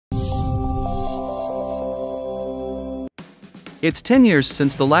It's 10 years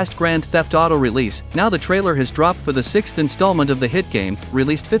since the last Grand Theft Auto release. Now the trailer has dropped for the 6th installment of the hit game,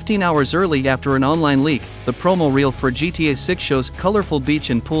 released 15 hours early after an online leak. The promo reel for GTA 6 shows colorful beach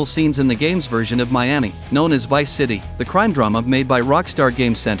and pool scenes in the game's version of Miami, known as Vice City. The crime drama made by Rockstar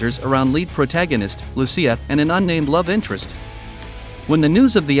Games centers around lead protagonist, Lucia, and an unnamed love interest. When the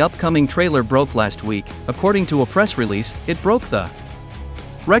news of the upcoming trailer broke last week, according to a press release, it broke the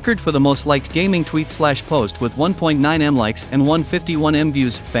record for the most liked gaming tweet/post with 1.9 M likes and 151 M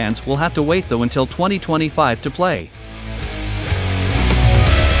views. Fans will have to wait though until 2025 to play.